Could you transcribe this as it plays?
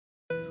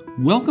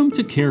Welcome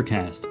to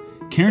CareCast,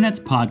 CareNet's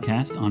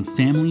podcast on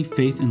family,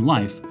 faith, and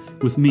life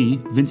with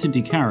me, Vincent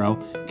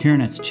DiCaro,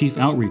 CareNet's Chief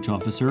Outreach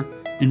Officer,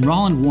 and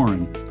Roland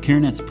Warren,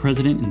 CareNet's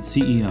President and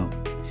CEO.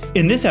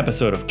 In this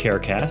episode of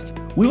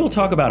CareCast, we will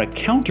talk about a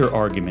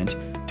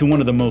counter-argument to one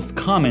of the most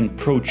common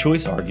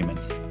pro-choice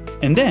arguments.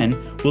 And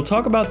then we'll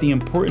talk about the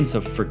importance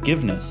of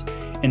forgiveness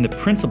and the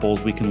principles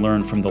we can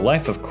learn from the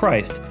life of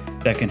Christ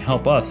that can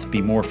help us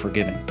be more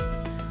forgiving.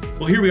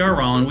 Well, here we are,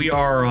 Roland. We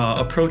are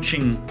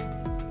approaching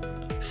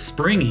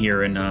spring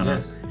here in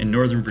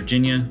Northern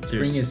Virginia.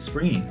 Spring is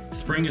springing.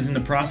 Spring is in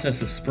the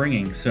process of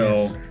springing.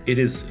 So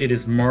yes. It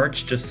is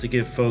March, just to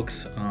give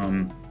folks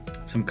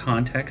some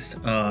context.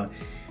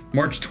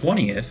 March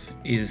 20th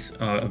is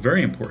a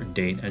very important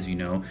date, as you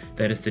know.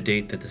 That is the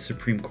date that the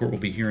Supreme Court will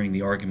be hearing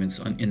the arguments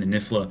in the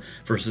NIFLA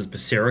versus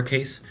Becerra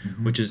case,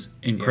 which is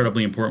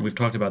incredibly important. We've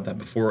talked about that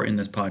before in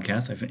this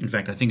podcast. In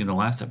fact, I think in the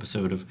last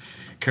episode of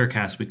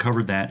CareCast we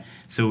covered that.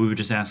 So we would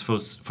just ask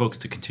folks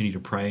to continue to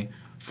pray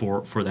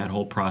for that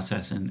whole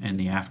process and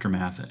the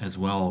aftermath as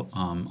well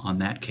on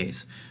that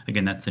case.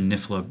 Again, that's the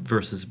NIFLA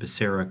versus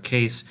Becerra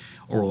case.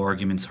 Oral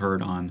arguments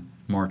heard on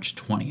March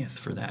 20th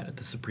for that at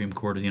the Supreme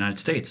Court of the United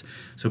States.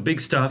 So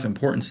big stuff,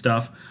 important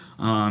stuff.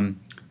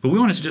 But we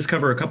wanted to just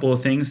cover a couple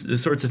of things, the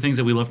sorts of things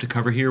that we love to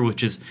cover here,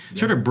 which is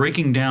sort of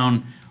breaking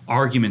down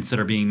arguments that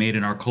are being made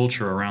in our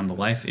culture around the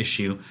life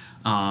issue,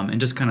 and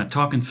just kind of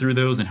talking through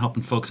those and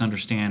helping folks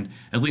understand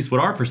at least what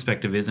our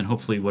perspective is and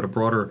hopefully what a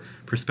broader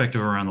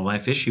perspective around the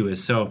life issue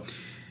is. So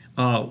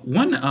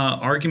one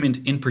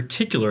argument in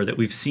particular that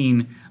we've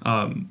seen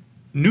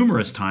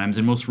numerous times,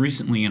 and most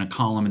recently in a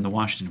column in the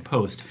Washington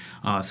Post.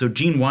 So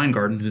Gene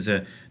Weingarten, who's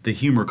the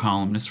humor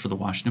columnist for the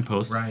Washington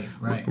Post,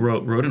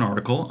 wrote an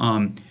article.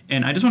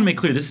 And I just want to make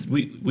clear,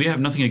 we have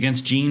nothing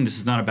against Gene. This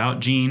is not about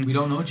Gene. We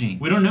don't know Gene.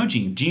 We don't know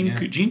Gene. Gene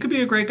could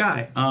be a great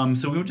guy.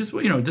 So we would just,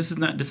 this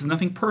is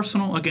nothing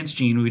personal against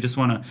Gene. We just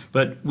want to,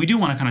 but we do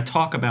want to kind of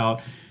talk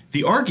about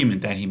the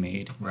argument that he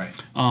made, right?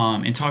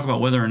 And talk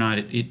about whether or not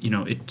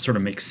it sort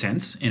of makes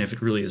sense, and if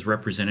it really is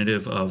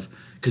representative of,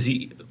 because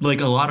he,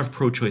 like a lot of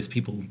pro-choice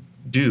people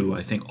do,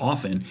 I think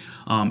often,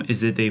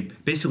 is that they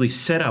basically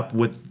set up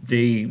what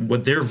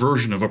their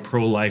version of a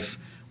pro-life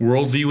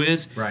worldview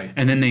is, right?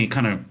 And then they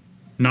kind of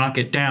knock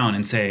it down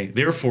and say,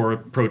 therefore,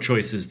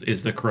 pro-choice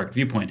is the correct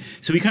viewpoint.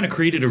 So he kind of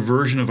created a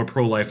version of a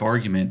pro-life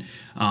argument,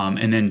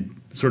 and then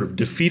sort of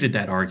defeated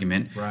that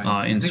argument. Right.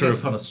 I think it's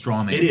called a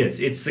straw man. It is.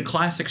 It's the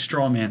classic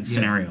straw man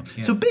scenario.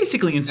 Yes. So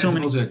basically, in so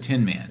many... As opposed to a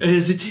tin man.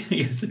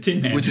 It's a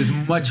tin man. Which is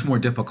much more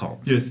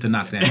difficult to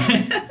knock down.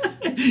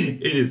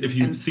 It is, if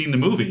you've seen the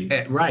movie.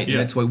 Right. Yeah.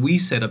 That's why we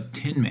set up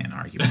tin man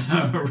arguments.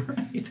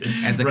 Right.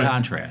 As a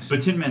contrast.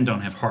 But tin men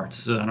don't have hearts,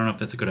 so I don't know if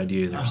that's a good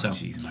idea either. Oh,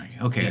 jeez, Mike.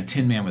 Okay, a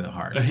tin man with a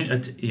heart. Like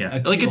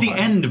at the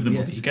end of the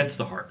movie, he gets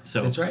the heart.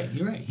 So that's right.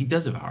 You're right. He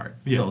does have a heart.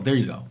 Yeah. So there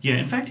you go. Yeah,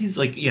 in fact, he's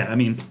like, I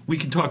mean, we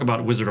can talk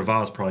about Wizard of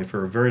Oz probably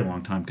for a very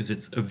long time because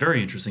it's a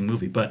very interesting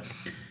movie, but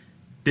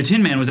the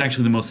Tin Man was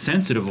actually the most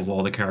sensitive of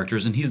all the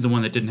characters, and he's the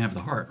one that didn't have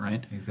the heart,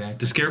 right? Exactly.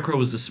 The Scarecrow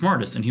was the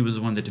smartest, and he was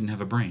the one that didn't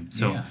have a brain.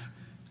 So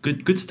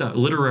good stuff.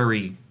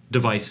 Literary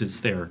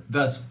devices there.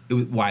 Thus,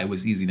 why it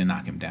was easy to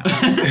knock him down.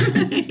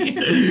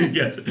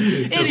 Yes.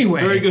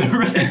 Anyway. Very good.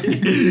 Right?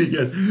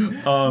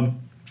 Yes.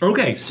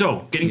 Okay,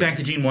 so getting back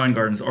to Gene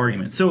Weingarten's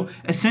argument. So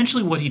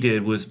essentially what he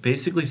did was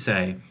basically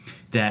say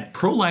that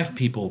pro-life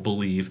people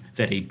believe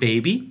that a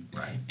baby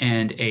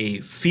and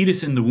a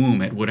fetus in the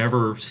womb at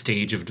whatever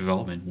stage of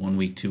development, 1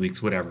 week, 2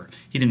 weeks, whatever.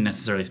 He didn't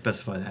necessarily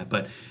specify that,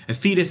 but a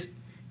fetus,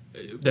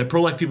 that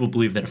pro-life people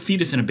believe that a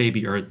fetus and a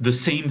baby are the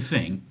same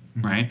thing,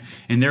 right?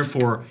 And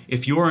therefore,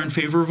 if you are in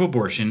favor of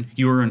abortion,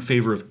 you are in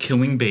favor of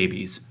killing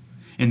babies,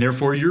 and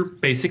therefore you're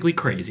basically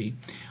crazy.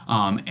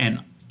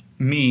 And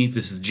me,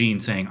 this is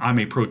Gene saying, I'm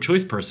a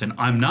pro-choice person.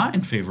 I'm not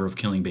in favor of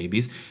killing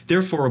babies.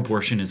 Therefore,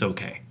 abortion is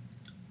okay.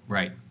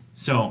 Right.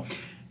 So,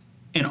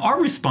 and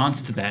our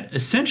response to that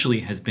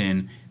essentially has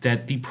been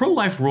that the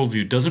pro-life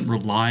worldview doesn't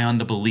rely on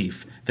the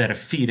belief that a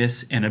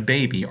fetus and a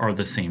baby are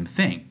the same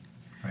thing,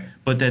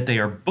 but that they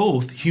are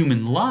both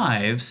human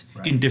lives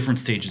in different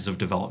stages of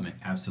development.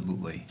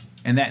 Absolutely.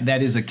 And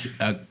that is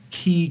a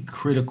key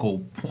critical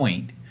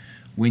point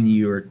when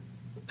you're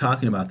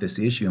talking about this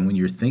issue and when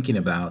you're thinking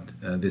about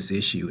this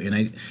issue.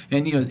 And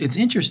it's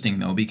interesting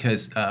though,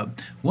 because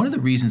one of the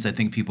reasons I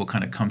think people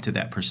kind of come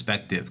to a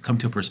perspective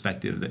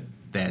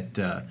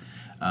that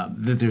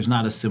there's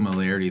not a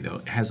similarity though,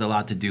 it has a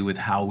lot to do with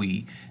how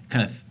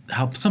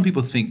some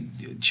people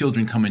think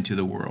children come into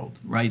the world,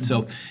 right?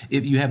 Mm-hmm. So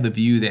if you have the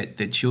view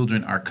that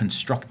children are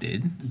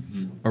constructed,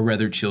 or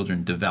rather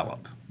children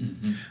develop.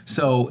 Mm-hmm.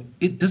 So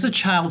does a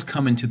child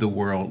come into the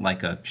world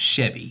like a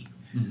Chevy?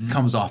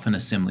 Comes off an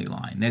assembly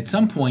line. At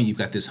some point, you've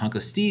got this hunk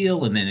of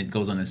steel, and then it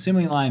goes on an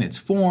assembly line. It's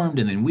formed,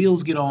 and then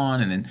wheels get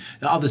on, and then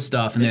all this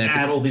stuff. And they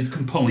add all these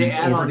components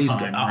over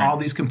time. All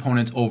these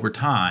components over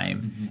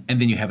time,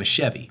 and then you have a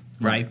Chevy,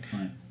 right?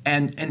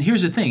 And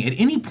here's the thing: at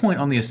any point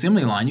on the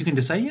assembly line, you can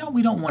decide,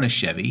 we don't want a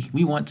Chevy.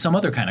 We want some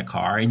other kind of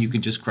car, and you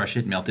can just crush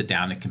it, melt it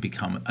down. It can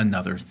become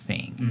another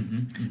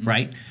thing,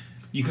 right?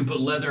 You can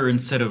put leather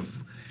instead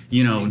of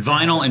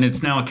vinyl, and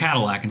it's now a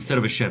Cadillac instead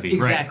of a Chevy.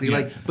 Exactly.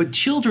 Right. Yeah. But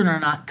children are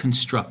not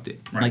constructed.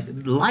 Right.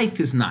 Like life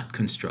is not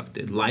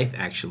constructed. Life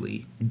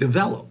actually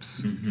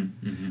develops.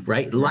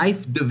 Right?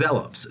 Life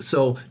develops.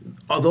 So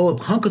although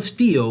a hunk of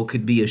steel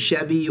could be a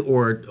Chevy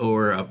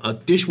or a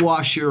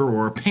dishwasher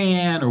or a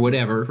pan or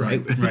whatever,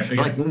 right? Right.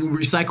 Like when we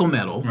recycle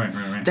metal,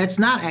 Right. that's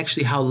not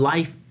actually how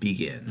life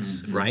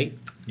begins, right?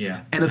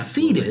 Yeah. And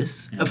absolutely.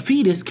 a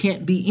fetus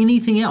can't be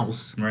anything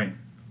else Right.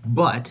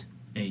 but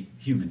A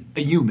human.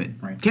 a human.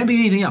 Right. Can't be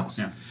anything else.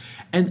 Yeah.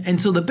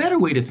 And so the better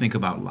way to think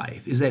about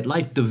life is that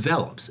life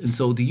develops. And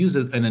so to use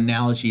an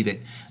analogy that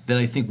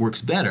I think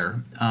works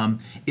better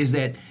is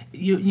that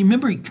you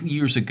remember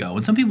years ago,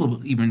 and some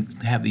people even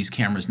have these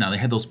cameras now. They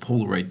had those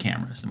Polaroid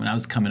cameras. And when I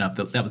was coming up,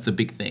 that was the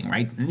big thing,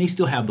 right? And they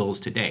still have those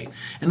today.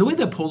 And the way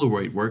that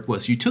Polaroid worked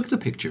was you took the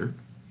picture,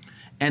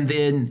 and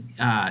then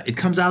it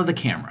comes out of the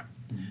camera.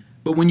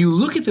 But when you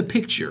look at the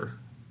picture,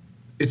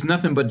 it's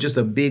nothing but just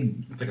a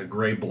big... It's like a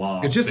gray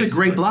blob. It's just a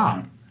gray basically.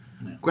 blob,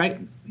 Yeah.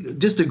 right?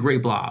 Just a gray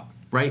blob,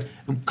 right?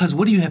 Because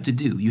what do you have to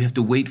do? You have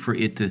to wait for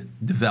it to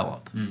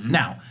develop.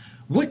 Now,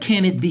 what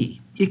can it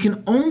be? It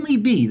can only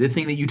be the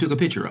thing that you took a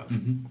picture of.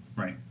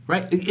 Right.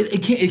 Right?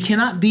 It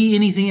cannot be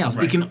anything else.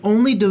 Right. It can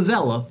only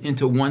develop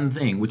into one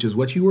thing, which is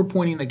what you were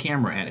pointing the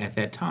camera at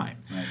that time.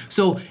 Right.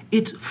 So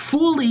it's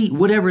fully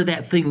whatever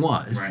that thing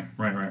was.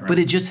 Right. But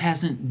it just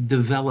hasn't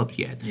developed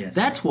yet. Yes.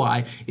 That's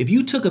why if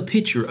you took a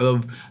picture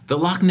of the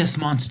Loch Ness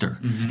Monster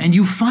and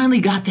you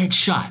finally got that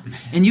shot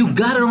and you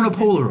got it on a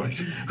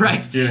Polaroid,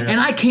 right? Yeah. And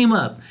I came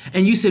up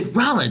and you said,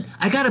 Roland,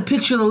 I got a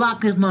picture of the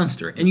Loch Ness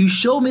Monster, and you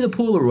showed me the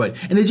Polaroid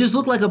and it just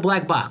looked like a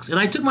black box. And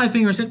I took my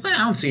finger and said, well, I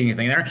don't see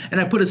anything there.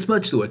 And I put a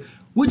smudge to it.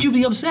 Would you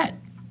be upset?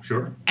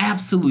 Sure.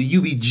 Absolutely.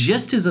 You'd be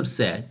just as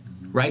upset,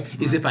 right,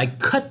 as if I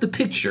cut the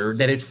picture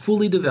that it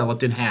fully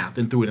developed in half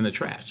and threw it in the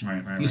trash.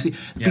 Right. You see,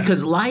 Yeah.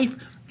 because life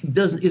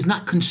is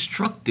not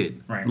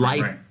constructed. Right.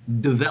 Life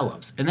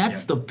develops, and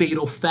that's the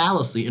fatal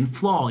fallacy and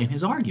flaw in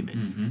his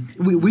argument.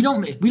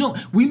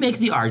 We make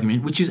the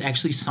argument, which is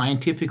actually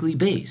scientifically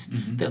based,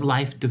 that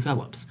life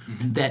develops,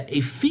 that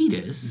a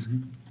fetus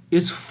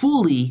is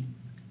fully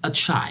a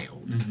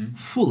child,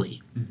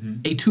 fully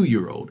a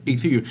 2-year-old,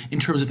 in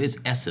terms of its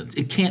essence.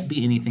 It can't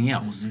be anything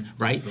else,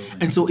 right? Absolutely.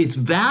 And so it's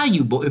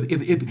valuable.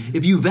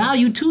 If you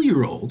value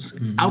 2-year-olds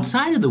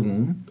outside of the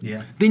womb,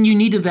 Yeah. then you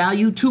need to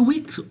value 2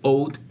 weeks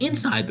old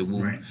inside the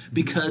womb, Right.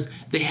 because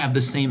they have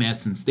the same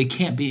essence. They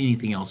can't be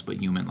anything else but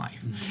human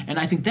life. And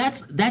I think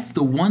that's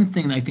the one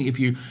thing that I think if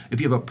you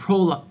have a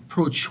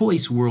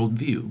pro-choice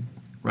worldview,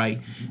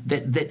 right?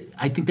 That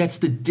I think that's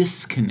the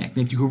disconnect.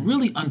 And if you can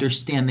really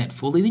understand that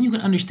fully, then you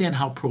can understand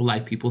how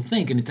pro-life people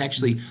think, and it's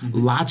actually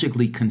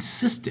logically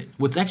consistent.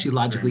 What's actually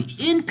logically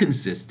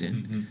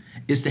inconsistent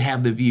is to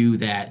have the view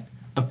that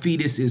a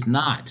fetus is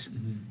not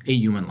a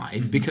human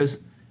life, because,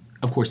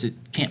 of course, it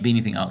can't be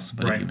anything else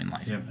but a human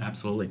life. Yeah,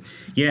 absolutely.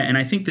 Yeah, and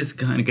I think this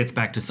kind of gets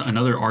back to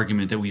another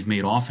argument that we've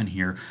made often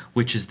here,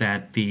 which is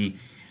that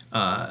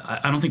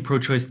I don't think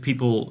pro-choice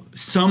people,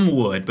 some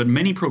would, but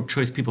many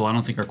pro-choice people I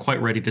don't think are quite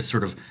ready to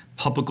sort of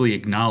publicly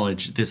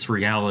acknowledge this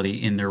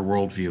reality in their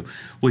worldview,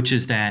 which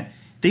is that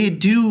they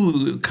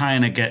do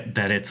kind of get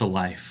that it's a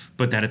life,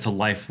 but that it's a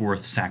life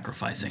worth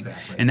sacrificing.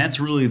 Exactly. And that's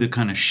really the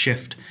kind of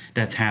shift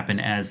that's happened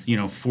as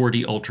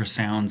 4D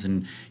ultrasounds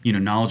and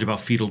knowledge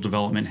about fetal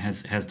development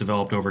has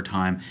developed over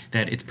time.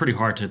 That it's pretty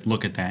hard to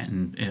look at that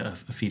and a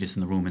fetus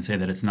in the womb and say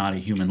that it's not a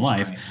human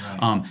life.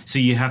 Right. So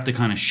you have to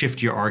kind of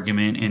shift your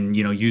argument and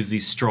use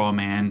these straw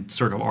man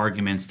sort of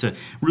arguments to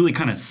really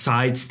kind of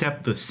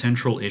sidestep the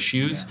central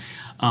issues.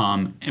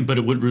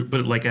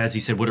 But like as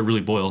you said, what it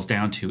really boils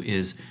down to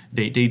is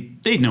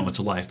they know it's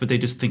a life, but they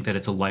just think that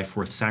it's a life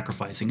worth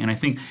sacrificing. And I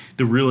think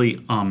the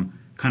really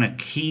kind of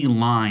key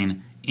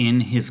line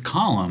in his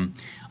column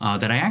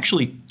that I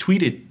actually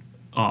tweeted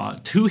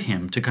to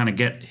him to kind of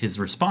get his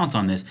response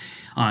on this,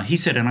 he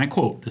said, and I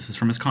quote, this is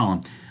from his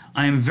column,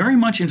 "I am very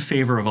much in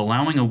favor of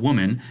allowing a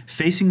woman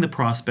facing the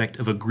prospect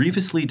of a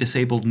grievously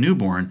disabled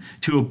newborn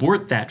to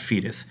abort that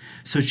fetus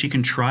so she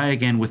can try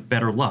again with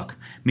better luck,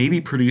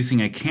 maybe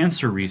producing a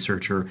cancer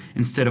researcher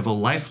instead of a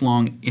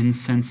lifelong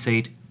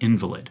insensate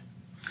invalid."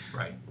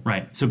 Right.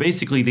 Right. So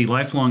basically, the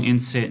lifelong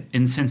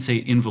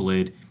insensate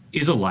invalid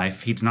is a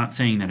life. He's not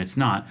saying that it's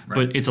not,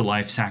 but it's a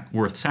life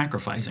worth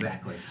sacrificing.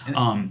 Exactly.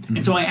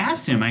 And so I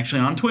asked him actually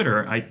on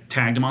Twitter, I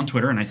tagged him on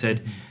Twitter and I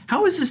said,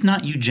 how is this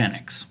not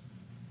eugenics?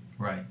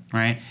 Right.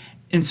 Right.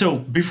 And so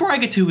before I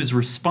get to his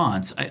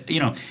response, I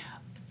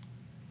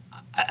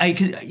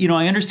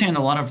understand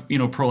a lot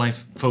of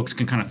pro-life folks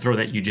can kind of throw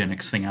that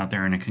eugenics thing out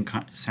there, and it can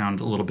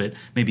sound a little bit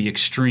maybe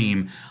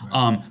extreme.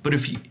 Right.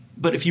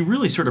 But if you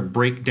really sort of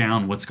break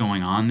down what's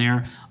going on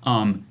there,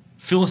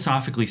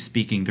 philosophically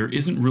speaking, there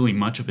isn't really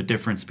much of a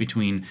difference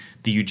between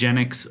the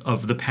eugenics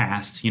of the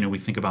past. We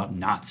think about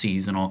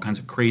Nazis and all kinds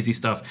of crazy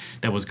stuff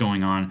that was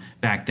going on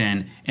back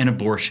then, and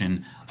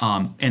abortion.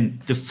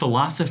 And the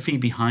philosophy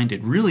behind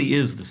it really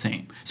is the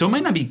same. So it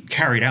might not be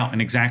carried out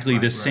in exactly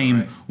the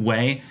same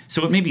way.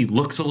 So it maybe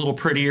looks a little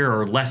prettier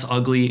or less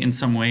ugly in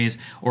some ways,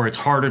 or it's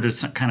harder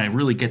to kind of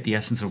really get the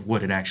essence of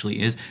what it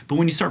actually is. But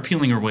when you start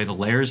peeling away the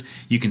layers,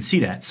 you can see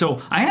that.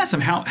 So I asked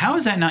him, how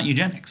is that not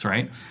eugenics,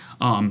 right?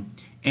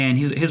 And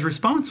his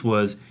response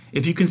was,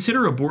 if you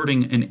consider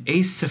aborting an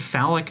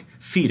acephalic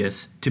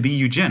fetus to be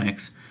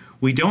eugenics,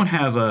 we don't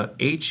have a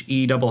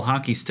HE double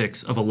hockey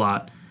sticks of a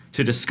lot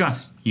to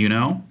discuss,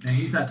 And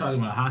he's not talking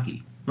about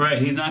hockey.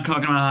 Right, he's not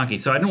talking about hockey.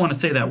 So I didn't want to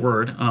say that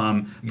word,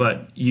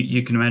 but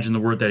you can imagine the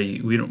word that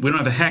we don't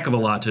have a heck of a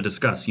lot to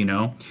discuss,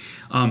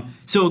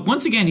 So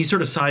once again, he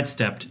sort of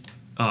sidestepped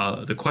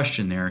the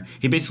question there.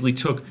 He basically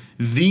took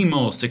the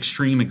most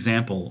extreme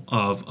example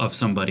of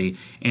somebody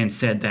and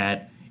said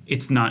that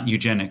it's not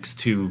eugenics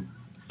to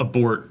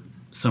abort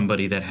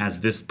somebody that has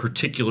this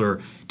particular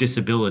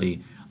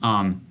disability.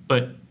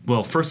 But,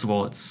 well, first of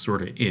all, it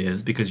sort of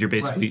is, because you're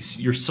basically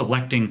you're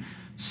selecting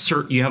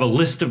you have a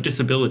list of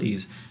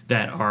disabilities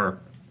that are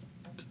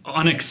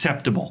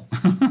unacceptable.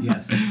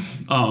 Yes.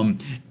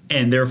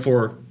 And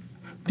therefore,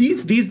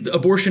 these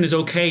abortion is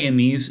okay in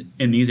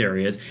these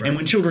areas. Right. And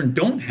when children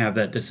don't have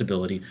that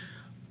disability,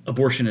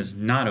 abortion is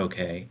not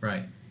okay.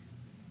 Right.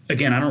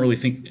 Again, I don't really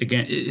think.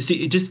 Again,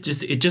 it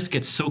just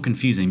gets so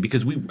confusing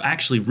because we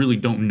actually really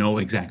don't know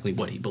exactly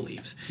what he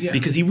believes. Yeah.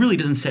 Because he really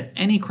doesn't set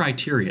any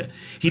criteria.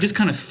 He just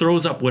kind of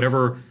throws up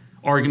whatever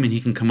argument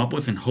he can come up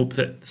with and hope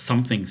that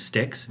something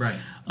sticks. Right.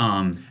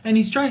 And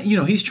he's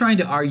trying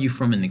to argue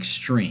from an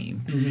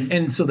extreme. Mm-hmm.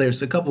 And so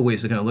there's a couple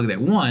ways to kind of look at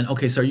that. One,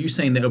 okay, so are you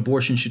saying that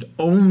abortion should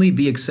only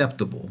be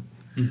acceptable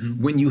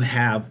when you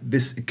have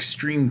this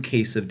extreme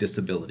case of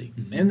disability?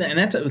 Mm-hmm. And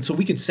that's so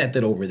we could set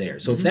that over there.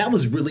 So if that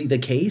was really the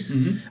case,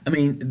 I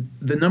mean,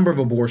 the number of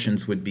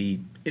abortions would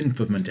be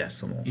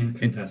infinitesimal,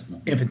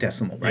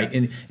 right?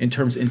 Yeah. In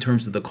terms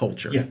of the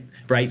culture,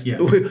 right? Yeah.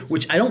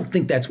 Which I don't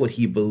think that's what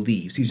he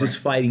believes. He's just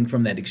fighting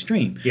from that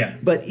extreme. Yeah.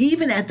 But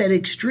even at that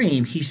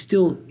extreme, he's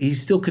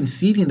still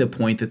conceding the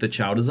point that the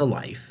child is a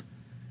life,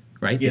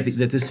 right? Yes.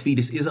 That this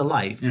fetus is a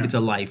life. Yeah. It's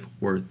a life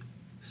worth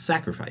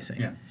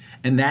sacrificing. Yeah.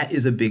 And that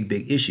is a big,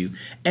 big issue.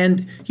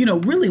 And,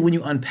 really when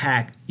you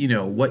unpack,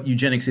 what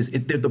eugenics is,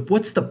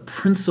 what's the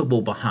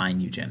principle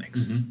behind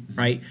eugenics,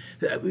 right?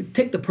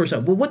 Take the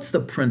person, well, what's the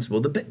principle?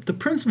 The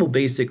principle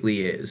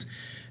basically is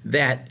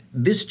that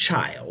this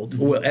child,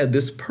 or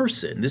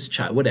this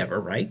child, whatever,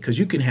 right? Because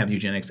you can have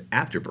eugenics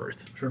after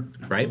birth. Sure.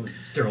 Right?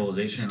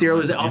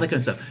 Sterilization, all that kind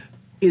of stuff.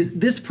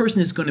 This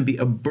person is going to be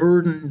a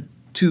burden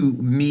to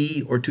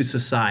me or to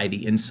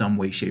society in some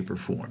way, shape, or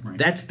form. Right.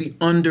 That's the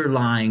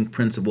underlying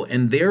principle.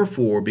 And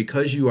therefore,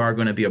 because you are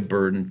going to be a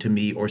burden to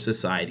me or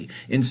society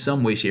in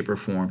some way, shape, or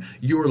form,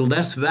 you're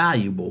less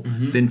valuable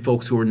than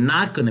folks who are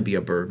not going to be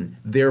a burden.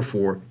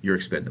 Therefore, you're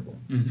expendable.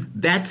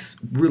 That's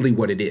really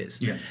what it is.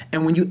 Yeah.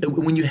 And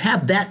when you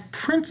have that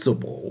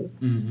principle,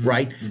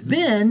 right,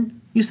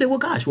 then you say, well,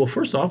 gosh, well,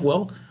 first off,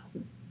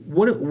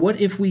 what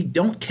if we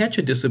don't catch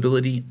a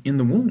disability in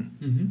the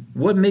womb?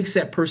 What makes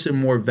that person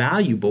more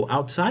valuable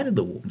outside of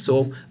the womb?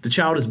 So the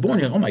child is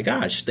born, oh my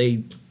gosh,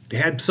 they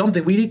had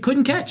something we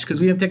couldn't catch because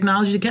we have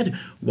technology to catch it.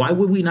 Why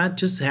would we not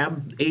just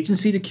have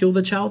agency to kill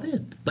the child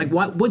then? Like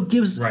what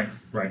gives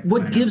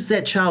what gives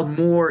that child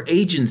more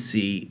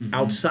agency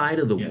outside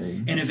of the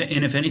womb? And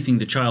if anything,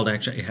 the child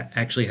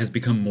actually has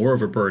become more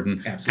of a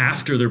burden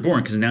after they're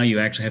born, because now you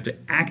actually have to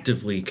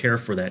actively care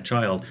for that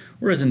child,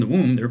 whereas in the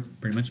womb they're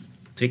pretty much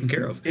taken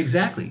care of.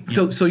 Exactly.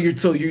 Yeah. So you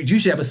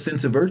should have a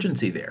sense of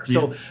urgency there.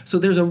 So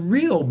there's a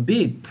real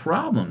big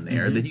problem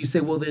there that you say,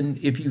 well, then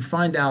if you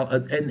find out,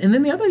 and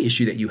then the other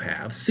issue that you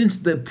have, since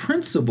the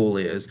principle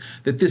is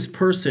that this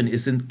person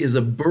is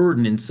a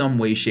burden in some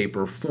way, shape,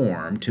 or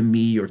form to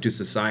me or to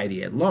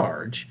society at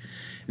large,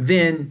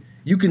 then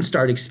you can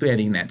start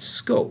expanding that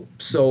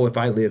scope. So if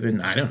I live in,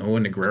 I don't know,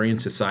 an agrarian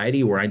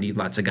society where I need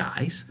lots of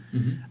guys,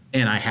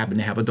 and I happen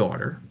to have a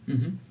daughter,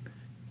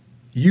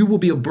 you will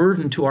be a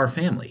burden to our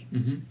family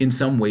in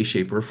some way,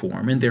 shape, or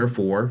form, and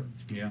therefore,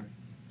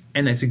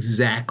 and that's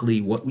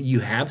exactly what you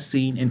have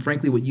seen, and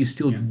frankly, what you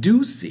still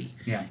do see,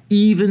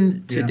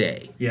 even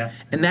today.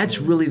 And that's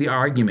really the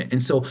argument.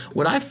 And so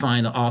what I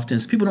find often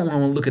is people don't want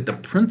to look at the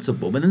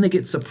principle, but then they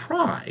get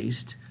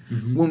surprised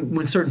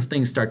when certain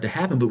things start to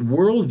happen. But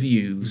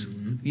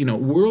worldviews,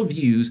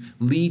 worldviews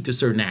lead to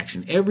certain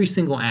action. Every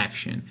single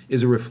action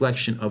is a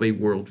reflection of a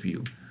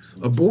worldview.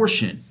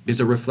 Abortion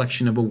is a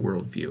reflection of a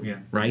worldview,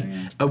 right?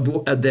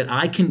 That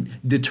I can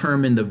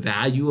determine the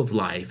value of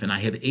life, and I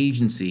have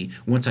agency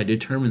once I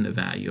determine the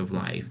value of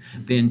life,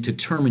 then to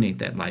terminate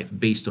that life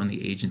based on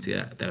the agency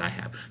that I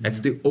have.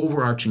 That's the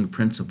overarching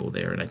principle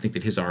there, and I think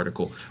that his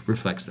article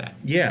reflects that.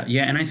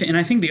 And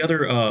I think the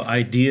other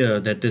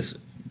idea that this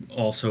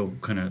also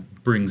kind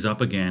of brings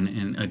up again,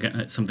 and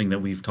again something that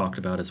we've talked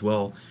about as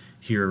well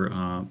here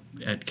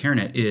at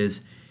CareNet,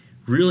 is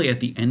really at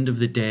the end of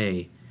the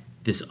day,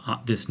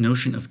 this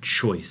notion of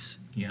choice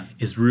Yeah.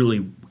 is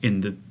really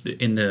in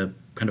the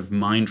kind of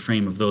mind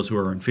frame of those who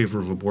are in favor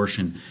of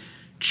abortion.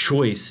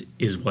 Choice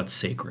is what's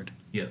sacred.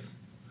 Yes.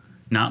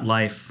 Not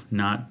life,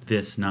 not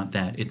this, not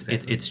that.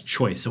 It's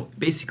choice. So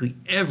basically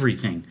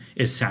everything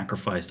is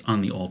sacrificed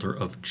on the altar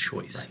of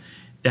choice. Right.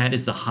 That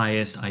is the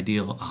highest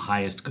ideal,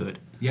 highest good.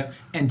 Yeah.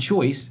 And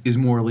choice is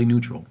morally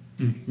neutral.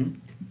 Mm-hmm.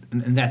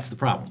 And that's the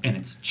problem. And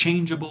it's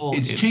changeable.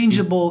 It's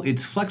changeable.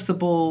 It's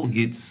flexible.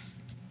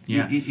 It's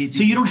yeah.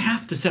 So you don't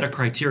have to set a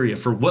criteria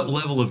for what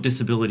level of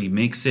disability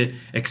makes it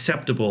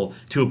acceptable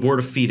to abort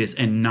a fetus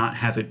and not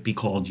have it be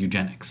called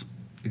eugenics.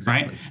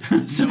 Exactly.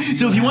 Right? So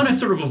if you want to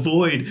sort of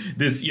avoid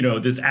this,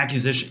 this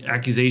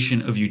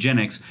accusation of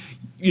eugenics,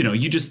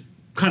 you just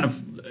kind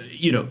of,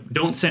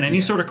 don't set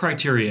any sort of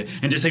criteria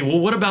and just say, well,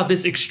 what about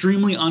this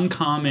extremely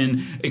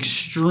uncommon,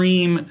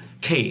 extreme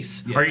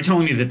case? Yeah. Are you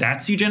telling me that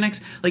that's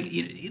eugenics?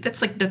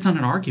 That's not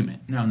an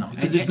argument. No.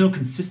 Because there's no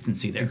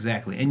consistency there.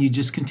 Exactly. And you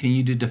just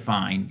continue to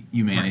define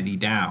humanity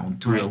down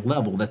to Right. a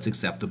level that's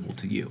acceptable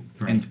to you.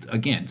 Right. And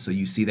again, so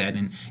you see that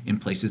in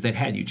places that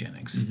had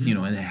eugenics,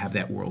 Mm-hmm. and that have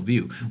that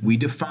worldview. We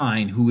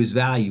define who is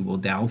valuable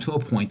down to a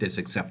point that's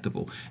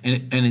acceptable.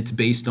 And it's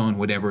based on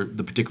whatever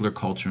the particular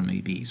culture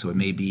may be. So it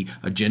may be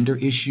a gender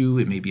issue,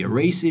 it may be a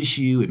race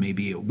issue, it may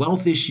be a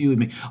wealth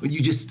issue.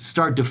 You just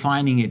start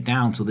defining it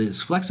down so that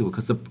it's flexible,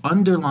 because the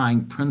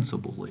underlying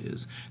principle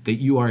is that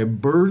you are a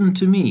burden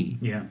to me,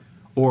 Yeah.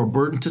 or a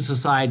burden to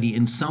society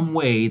in some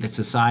way that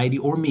society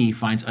or me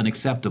finds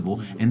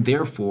unacceptable, and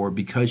therefore,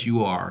 because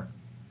you're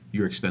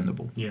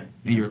expendable. Yeah.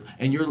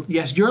 And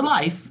your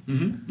life,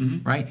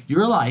 right?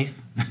 Your life,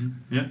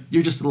 Yeah.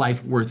 you're just a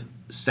life worth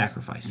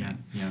sacrificing.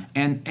 Yeah.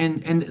 And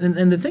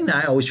the thing that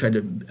I always try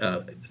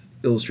to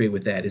illustrate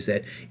with that is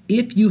that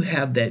if you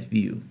have that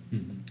view,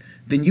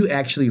 then you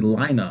actually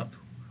line up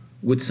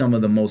with some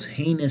of the most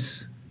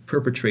heinous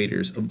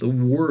perpetrators of the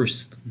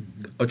worst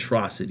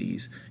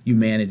atrocities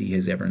humanity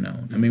has ever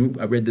known. I mean,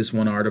 I read this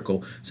one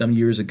article some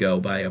years ago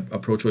by a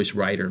pro-choice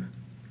writer,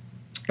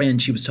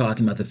 and she was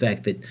talking about the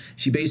fact that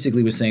she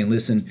basically was saying,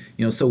 listen,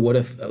 so what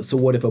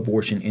if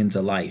abortion ends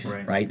a life,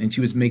 right? And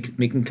she was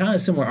making kind of a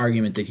similar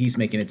argument that he's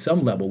making at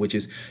some level, which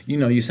is,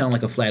 you sound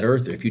like a flat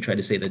earther if you try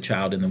to say the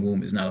child in the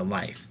womb is not a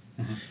life.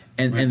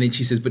 And then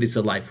she says, but it's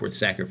a life worth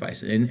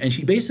sacrificing. And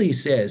she basically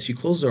says, she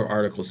closes her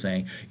article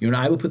saying,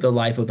 I would put the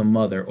life of the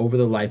mother over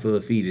the life of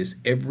the fetus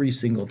every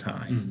single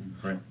time,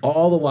 Right.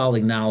 all the while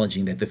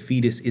acknowledging that the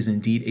fetus is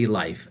indeed a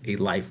life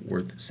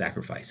worth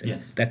sacrificing.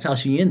 Yes. That's how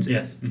she ends it.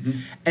 Yes. Mm-hmm.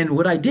 And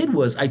what I did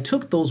was I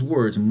took those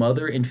words,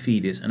 mother and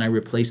fetus, and I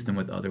replaced them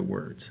with other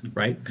words,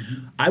 right?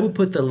 Mm-hmm. I would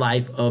put the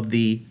life of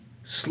the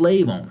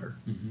slave owner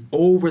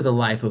over the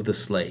life of the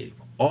slave,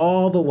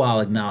 all the while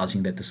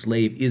acknowledging that the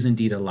slave is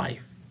indeed a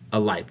life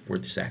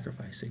worth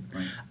sacrificing.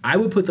 Right. I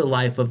would put the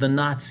life of the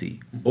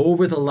Nazi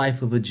over the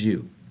life of a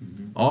Jew,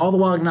 all the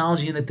while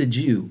acknowledging that the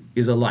Jew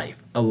is a life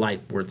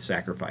worth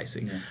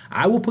sacrificing. Yeah.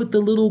 I will put the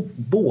little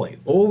boy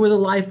over the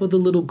life of the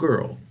little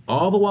girl,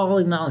 all the while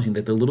acknowledging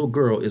that the little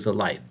girl is a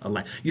life.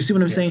 You see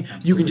what I'm saying?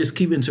 Absolutely. You can just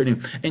keep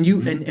inserting,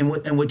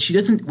 and what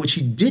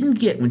she didn't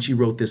get when she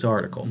wrote this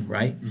article,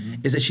 right,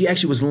 is that she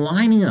actually was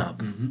lining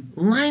up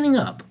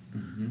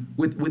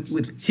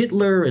with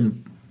Hitler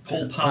and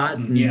Pol Pot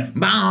and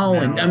Mao,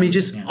 and I mean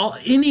just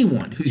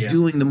anyone who's Yeah.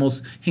 doing the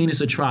most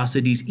heinous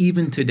atrocities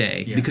even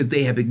today, Yeah. because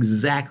they have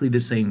exactly the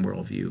same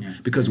worldview. Yeah.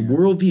 Because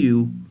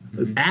worldview,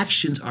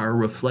 actions are a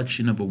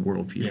reflection of a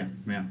worldview.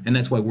 Yeah. And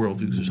that's why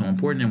worldviews are so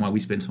important and why we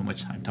spend so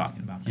much time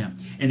talking about them.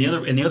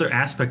 Yeah, and the other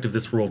aspect of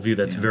this worldview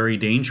that's very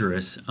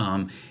dangerous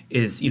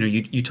is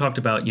you talked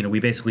about we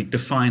basically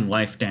define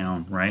life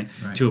down right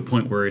to a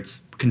point where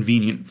it's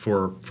convenient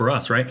for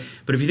us, right?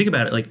 But if you think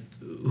about it, like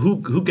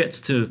who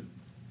gets to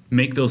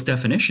make those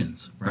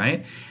definitions,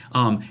 right?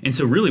 And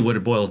so really what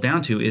it boils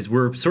down to is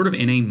we're sort of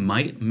in a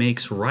might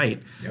makes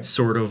right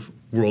sort of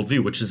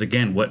worldview, which is,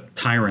 again, what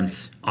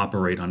tyrants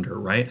operate under,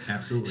 right?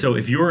 Absolutely. So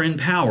if you're in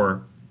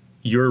power,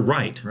 you're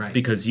right, Right.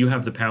 because you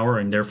have the power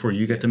and therefore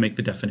you get to make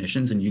the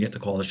definitions and you get to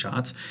call the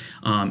shots.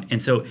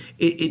 And so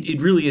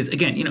it really is,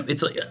 again,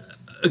 it's like...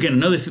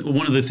 Again,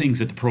 one of the things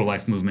that the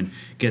pro-life movement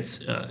gets,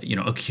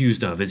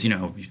 accused of is,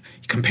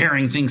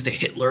 comparing things to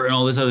Hitler and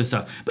all this other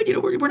stuff. But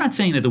we're not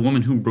saying that the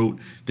woman who wrote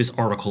this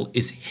article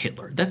is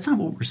Hitler. That's not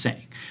what we're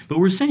saying. But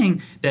we're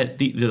saying that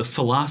the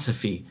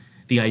philosophy,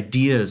 the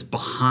ideas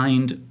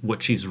behind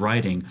what she's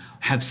writing,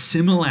 have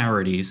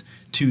similarities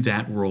to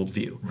that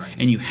worldview, Right.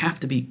 and you have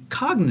to be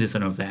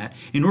cognizant of that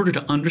in order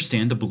to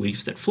understand the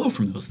beliefs that flow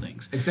from those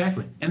things.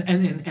 Exactly.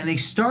 And they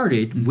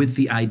started with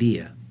the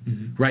idea.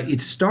 Right,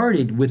 it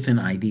started with an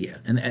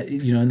idea, and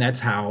and that's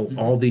how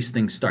all these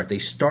things start. They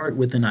start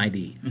with an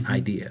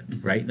idea,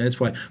 right? That's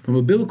why, from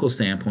a biblical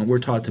standpoint, we're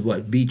taught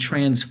to be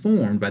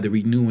transformed by the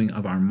renewing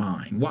of our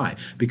mind. Why?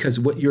 Because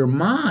what your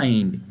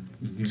mind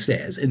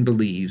says and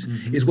believes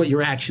is what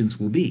your actions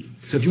will be.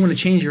 So if you want to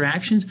change your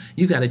actions,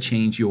 you've got to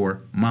change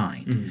your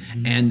mind.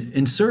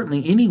 And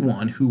certainly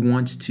anyone who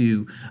wants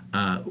to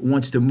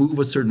move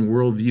a certain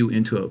worldview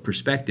into a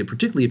perspective,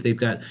 particularly if they've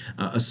got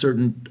a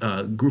certain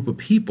group of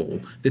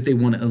people that they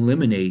want to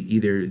eliminate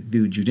either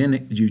through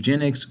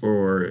eugenics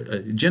or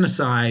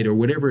genocide or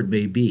whatever it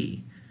may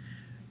be,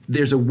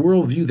 there's a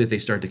worldview that they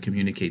start to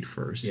communicate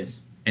first.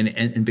 Yes.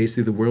 And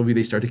basically the worldview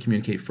they start to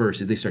communicate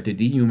first is they start to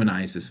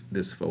dehumanize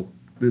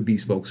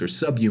these folks or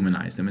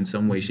subhumanize them in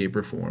some way, shape,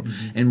 or form,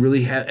 and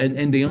really have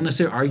and they don't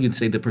necessarily argue and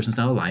say the person's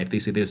not alive. They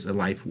say there's a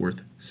life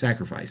worth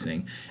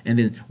sacrificing. And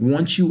then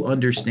once you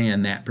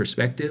understand that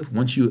perspective,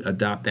 once you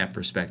adopt that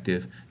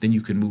perspective, then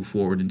you can move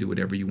forward and do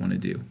whatever you want to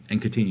do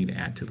and continue to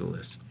add to the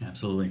list.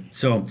 Absolutely.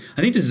 So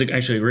I think this is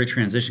actually a great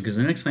transition, because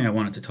the next thing I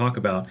wanted to talk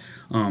about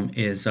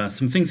is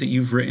some things that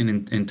you've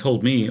written and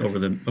told me over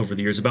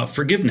the years about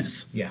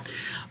forgiveness. Yeah.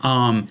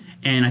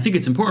 And I think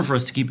it's important for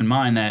us to keep in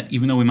mind that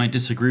even though we might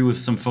disagree with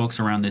some folks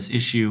around this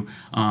issue,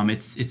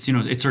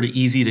 it's sort of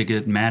easy to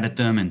get mad at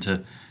them and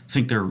to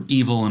think they're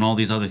evil and all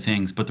these other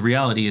things. But the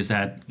reality is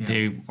that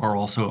they are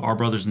also our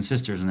brothers and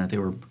sisters, and that they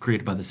were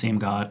created by the same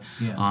God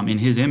in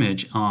His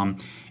image.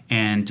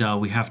 And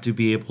we have to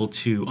be able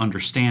to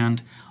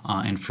understand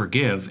and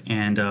forgive.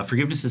 And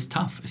forgiveness is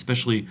tough,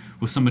 especially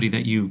with somebody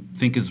that you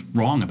think is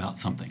wrong about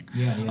something.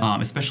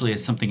 Especially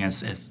as something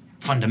as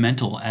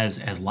fundamental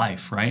as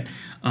life, right?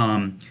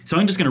 So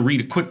I'm just going to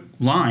read a quick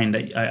line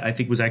that I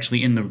think was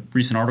actually in the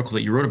recent article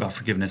that you wrote about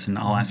forgiveness, and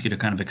I'll ask you to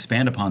kind of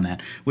expand upon that,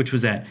 which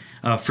was that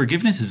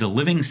forgiveness is a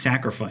living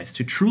sacrifice.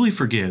 To truly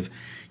forgive,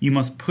 you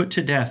must put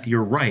to death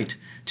your right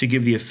to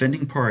give the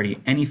offending party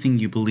anything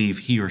you believe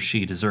he or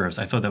she deserves.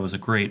 I thought that was a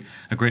great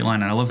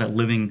line, and I love that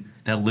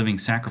living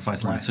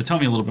sacrifice line. So tell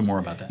me a little bit more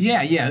about that.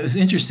 Yeah, it was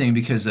interesting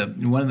because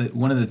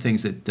one of the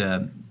things that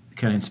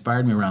kind of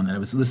inspired me around that, I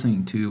was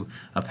listening to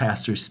a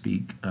pastor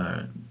speak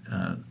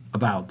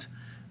about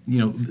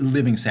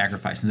living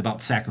sacrifice, and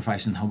about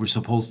sacrifice and how we're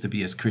supposed to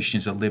be as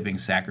Christians a living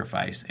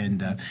sacrifice.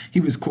 And he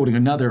was quoting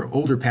another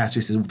older pastor.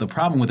 He said, the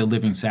problem with a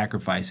living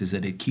sacrifice is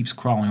that it keeps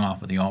crawling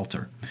off of the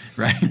altar,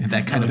 right?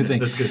 That kind of a thing.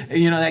 That's good.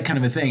 That kind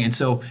of a thing. And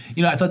so,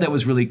 I thought that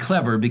was really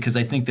clever, because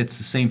I think that's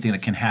the same thing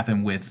that can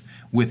happen with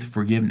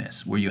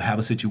forgiveness, where you have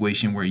a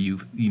situation where you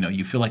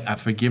feel like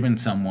I've forgiven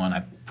someone,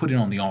 I put it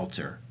on the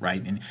altar,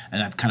 right? And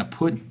I've kind of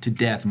put to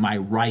death my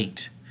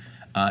right,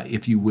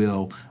 if you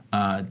will,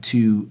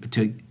 to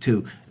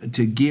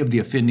give the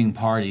offending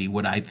party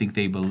what I think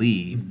they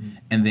believe,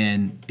 and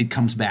then it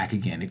comes back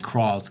again. It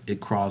crawls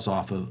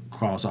off of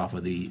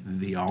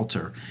the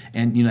altar,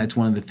 and that's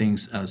one of the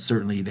things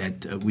certainly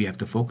that we have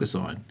to focus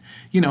on.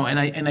 And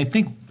I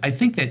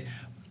think that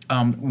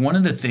one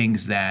of the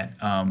things that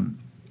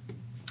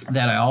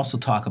I also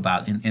talk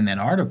about in that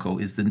article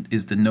is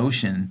the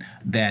notion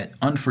that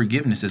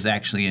unforgiveness is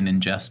actually an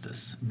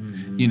injustice.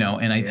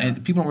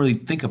 And people don't really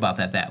think about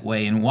that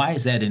way. And why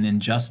is that an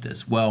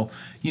injustice? Well,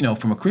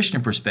 from a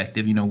Christian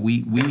perspective,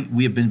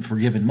 we have been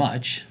forgiven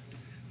much,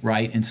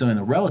 right? And so in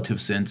a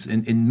relative sense,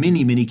 in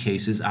many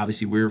cases,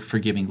 obviously we're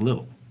forgiving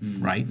little,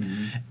 right?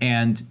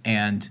 And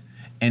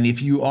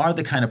if you are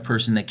the kind of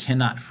person that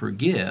cannot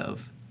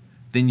forgive,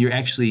 then you're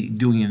actually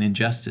doing an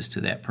injustice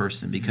to that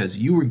person, because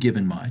you were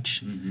given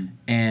much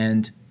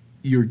and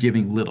you're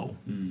giving little.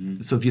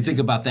 So if you think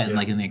about that,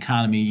 like in the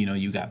economy,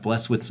 you got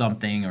blessed with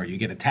something, or you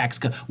get a tax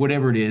cut,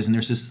 whatever it is, and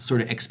there's this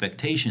sort of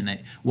expectation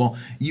that, well,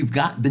 you've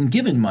been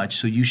given much,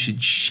 so you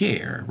should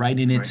share, right?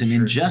 And it's an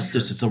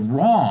injustice, it's a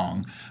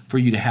wrong for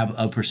you to have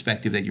a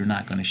perspective that you're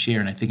not going to share.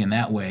 And I think in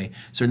that way,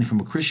 certainly from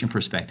a Christian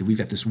perspective, we've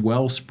got this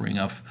wellspring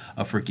of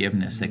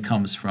forgiveness that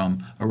comes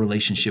from a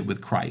relationship with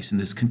Christ, and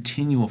this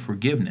continual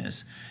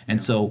forgiveness.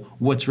 And so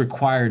what's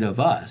required of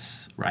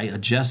us, right? A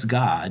just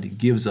God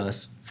gives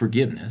us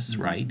forgiveness,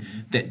 right?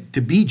 That to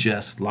be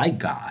just like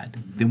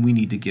God, then we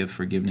need to give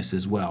forgiveness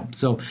as well.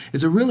 So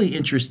it's a really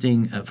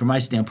interesting, from my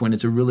standpoint,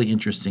 it's a really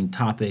interesting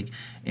topic,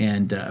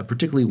 and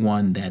particularly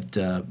one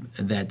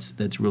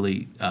that's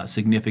really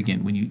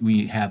significant when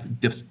you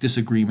have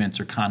disagreements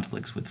or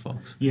conflicts with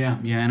folks. Yeah,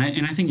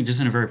 and I think just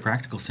in a very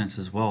practical sense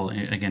as well,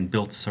 again,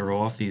 built sort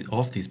of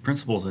off these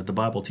principles that the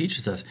Bible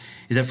teaches us,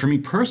 is that for me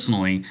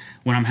personally,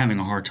 when I'm having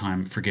a hard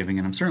time forgiving,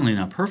 and I'm certainly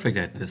not perfect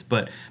at this,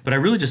 but I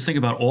really just think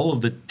about all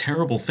of the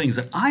terrible things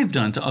that I've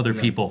done to other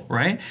people,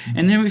 right?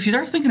 And then if you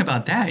start thinking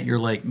about that, you're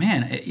like,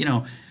 man,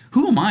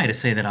 who am I to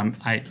say that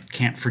I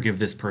can't forgive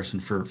this person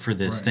for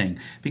this thing?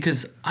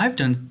 Because I've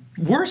done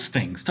worse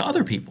things to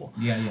other people.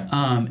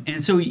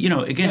 And so,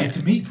 again,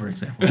 to me, for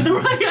example.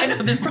 Right, I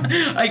know this.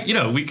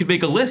 We could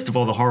make a list of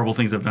all the horrible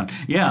things I've done.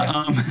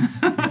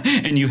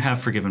 And you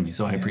have forgiven me,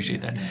 so I appreciate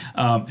that.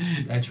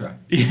 That's right.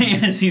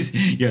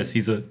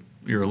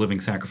 You're a living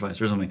sacrifice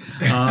or something.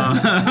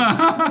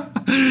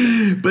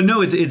 But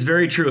no, it's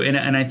very true,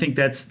 and I think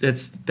that's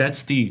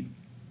the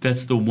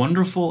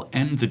wonderful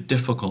and the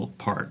difficult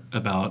part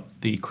about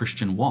the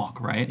Christian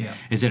walk, right?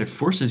 Is that it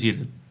forces you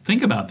to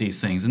think about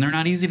these things, and they're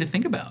not easy to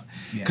think about.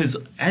 Because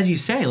as you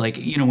say,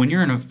 when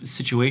you're in a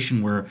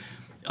situation where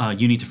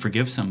you need to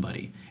forgive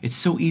somebody, it's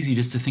so easy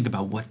just to think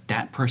about what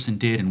that person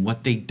did and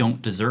what they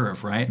don't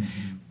deserve, right?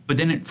 Mm-hmm. But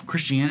then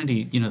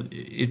Christianity,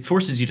 it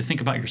forces you to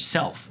think about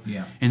yourself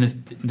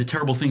and the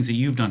terrible things that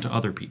you've done to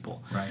other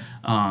people. Right.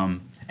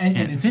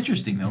 And it's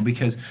interesting though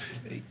because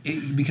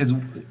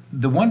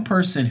the one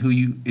person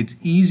who it's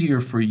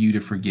easier for you to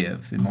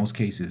forgive in most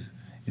cases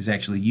is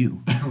actually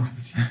you. Right.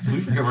 So we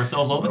forgive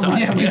ourselves all the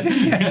time.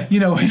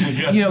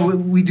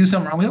 We do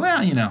something wrong.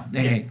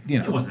 Hey,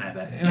 it wasn't that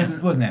bad.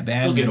 It wasn't that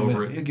bad. You'll get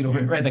over it. You'll get over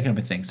it, right? That kind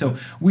of a thing. So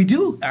we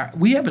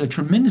have a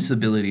tremendous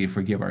ability to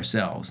forgive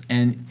ourselves.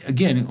 And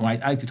again,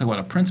 I could talk about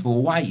a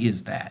principle. Why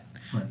is that?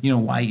 Right.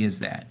 Why is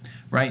that?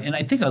 Right, and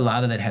I think a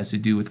lot of that has to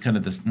do with kind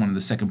of one of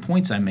the second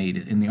points I made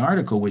in the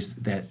article was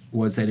that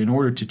in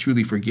order to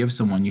truly forgive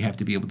someone, you have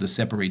to be able to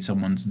separate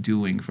someone's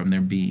doing from their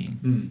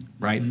being,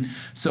 right? Mm-hmm.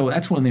 So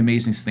that's one of the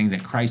amazing things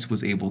that Christ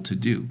was able to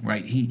do,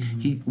 right?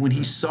 He when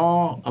he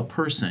saw a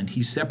person,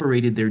 he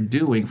separated their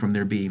doing from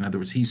their being. In other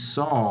words, he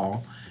saw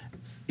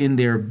in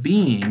their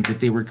being that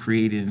they were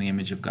created in the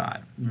image of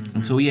God. Mm-hmm.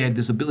 And so he had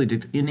this ability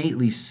to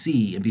innately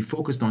see and be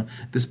focused on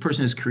this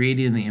person is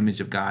created in the image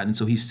of God. And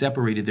so he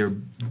separated their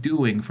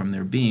doing from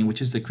their being,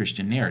 which is the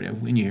Christian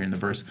narrative. When you hear in the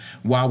verse,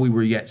 while we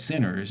were yet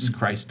sinners,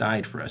 Christ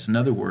died for us. In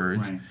other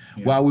words,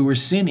 while we were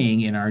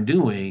sinning in our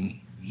doing,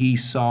 he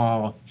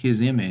saw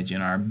his image in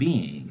our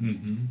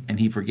being, and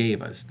he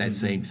forgave us, that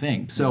same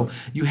thing. So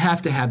you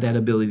have to have that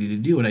ability to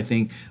do, and I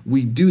think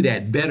we do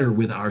that better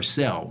with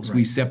ourselves. Right.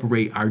 We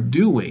separate our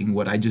doing,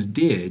 what I just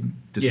did,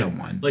 to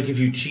someone. Like if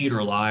you cheat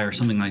or lie or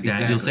something like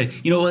that, you'll say,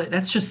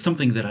 that's just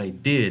something that I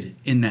did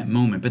in that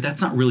moment, but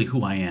that's not really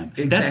who I am.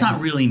 Exactly. That's not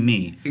really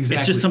me. Exactly.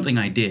 It's just something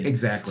I did.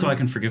 Exactly. So I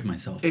can forgive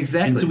myself.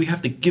 Exactly. And so we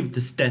have to give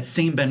that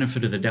same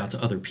benefit of the doubt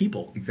to other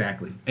people.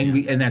 Exactly.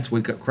 And that's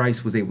what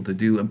Christ was able to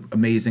do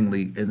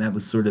amazingly, and that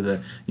was sort of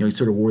he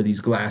sort of wore these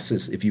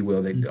glasses, if you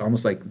will, they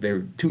almost like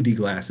they're 2D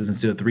glasses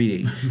instead of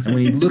 3D. And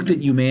when he looked at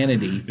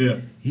humanity,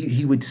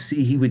 he would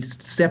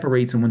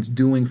separate someone's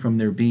doing from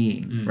their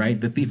being, right?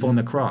 The thief on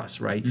the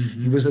cross, right?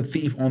 Mm-hmm. He was a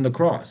thief on the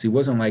cross. He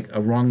wasn't like a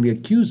wrongly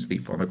accused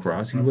thief on the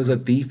cross. He was a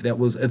thief that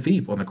was a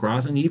thief on the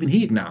cross, and even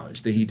he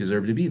acknowledged that he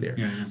deserved to be there.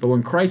 Yeah. But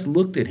when Christ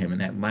looked at him in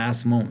that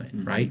last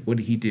moment, right, what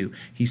did he do?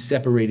 He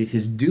separated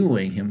his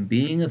doing, him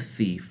being a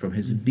thief, from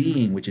his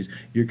being, which is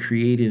you're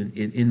created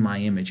in my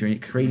image. You're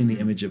creating the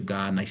image of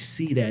God, and I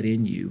see that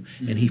in you.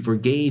 And he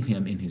forgave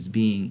him in his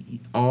being,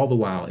 all the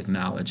while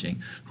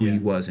acknowledging who he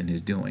was in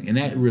his doing. And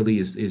that really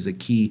is a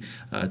key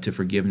to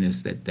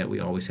forgiveness that we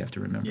always have to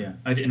remember. Yeah,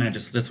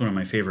 that's one of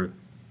my favorite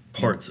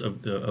parts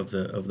of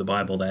the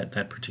Bible,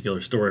 that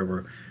particular story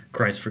where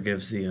Christ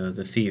forgives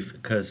the thief,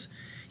 because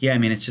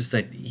it's just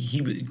that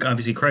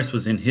obviously Christ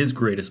was in his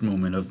greatest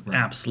moment of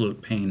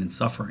absolute pain and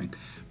suffering,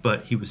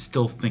 but he was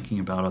still thinking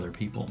about other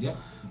people. Yeah.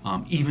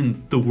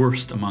 Even the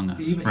worst among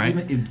us, right?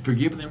 Even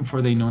forgive them,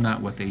 for they know not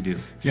what they do.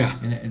 Yeah.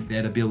 And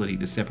that ability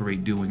to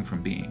separate doing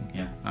from being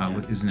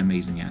is an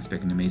amazing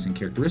aspect, an amazing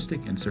characteristic,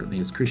 and certainly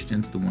as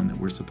Christians, the one that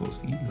we're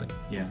supposed to emulate.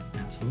 Yeah,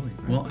 absolutely.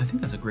 Right. Well, I think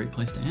that's a great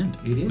place to end.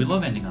 It is. We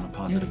love ending on a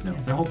positive note.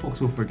 Yes. I hope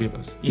folks will forgive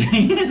us.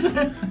 Yes.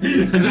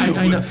 Because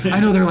I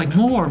know they're like,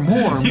 more.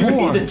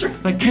 That's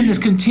right. Like, can this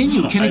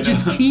continue? Can it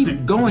just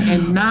keep going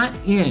and not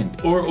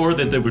end? Or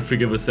that they would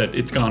forgive us that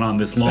it's gone on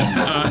this long.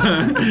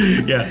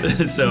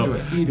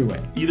 So... Either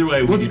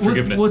way, we need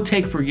forgiveness. We'll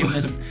take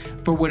forgiveness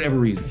for whatever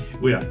reason.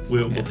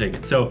 We'll take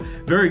it. So,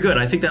 very good.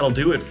 I think that'll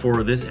do it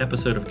for this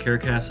episode of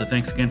CareCast. So,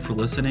 thanks again for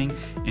listening,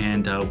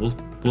 and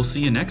we'll see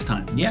you next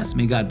time. Yes,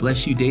 may God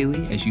bless you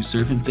daily as you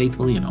serve Him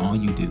faithfully in all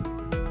you do.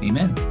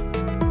 Amen.